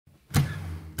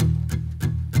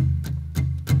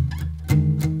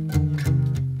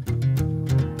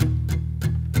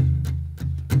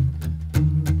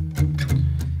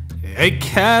Hey,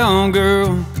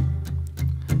 cowgirl,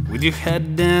 with your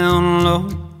head down low,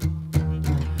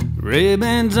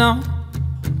 ribbons on,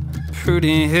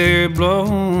 pretty hair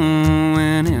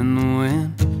blowing in the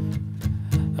wind.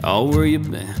 Oh, where you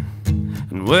been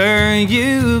and where are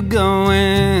you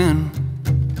going?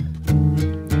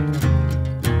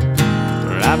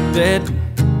 Well, I bet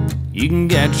you can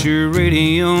get your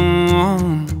radio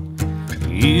on.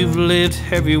 You've lived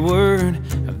every word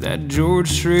of that George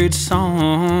Strait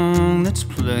song that's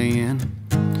playing.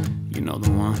 You know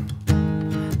the one,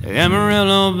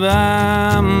 Amarillo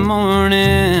by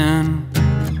morning.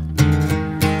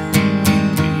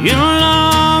 You'll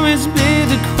always be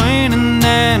the queen in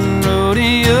that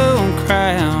rodeo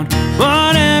crowd,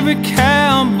 what every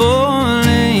cowboy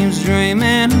leaves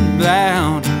dreaming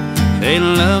about. They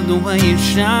love the way you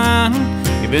shine,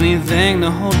 give anything to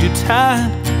hold you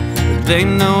tight, but they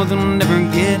know they'll never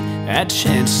get that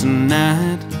chance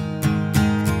tonight.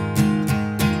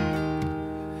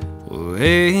 Oh,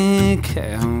 hey,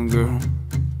 cowgirl.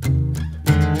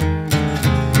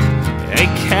 Hey,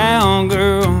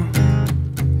 cowgirl.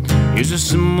 Is there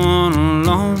someone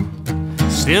alone,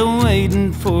 still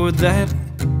waiting for that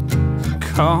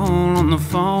call on the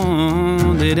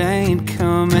phone that ain't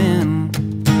coming?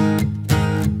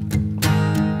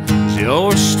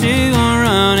 You're still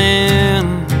running.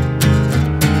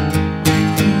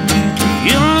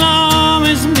 You'll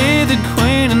always be the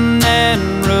queen in that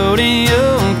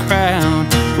rodeo crowd,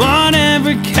 what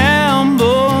every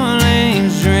cowboy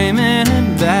leaves dreaming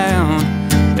about.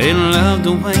 They love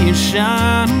the way you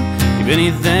shine, give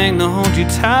anything to hold you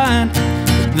tight,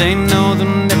 but they know they'll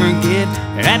never get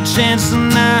that chance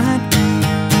tonight.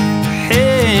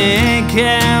 Hey,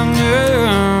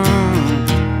 cowgirl.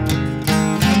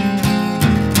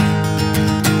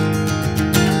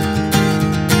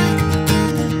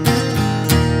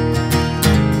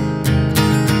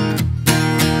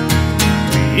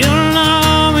 You'll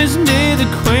always be the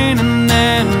queen in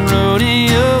that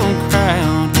rodeo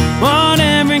crowd, what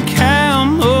every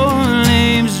cowboy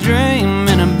leaves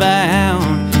dreaming about.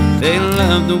 They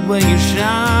love the way you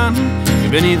shine,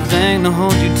 give anything to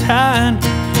hold you tight,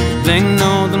 but they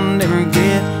know they'll never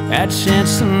get that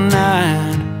chance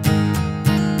tonight.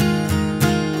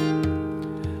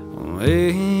 Oh,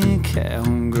 hey,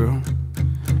 cowgirl,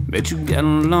 bet you got a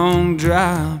long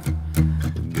drive.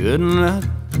 Good luck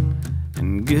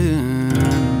and good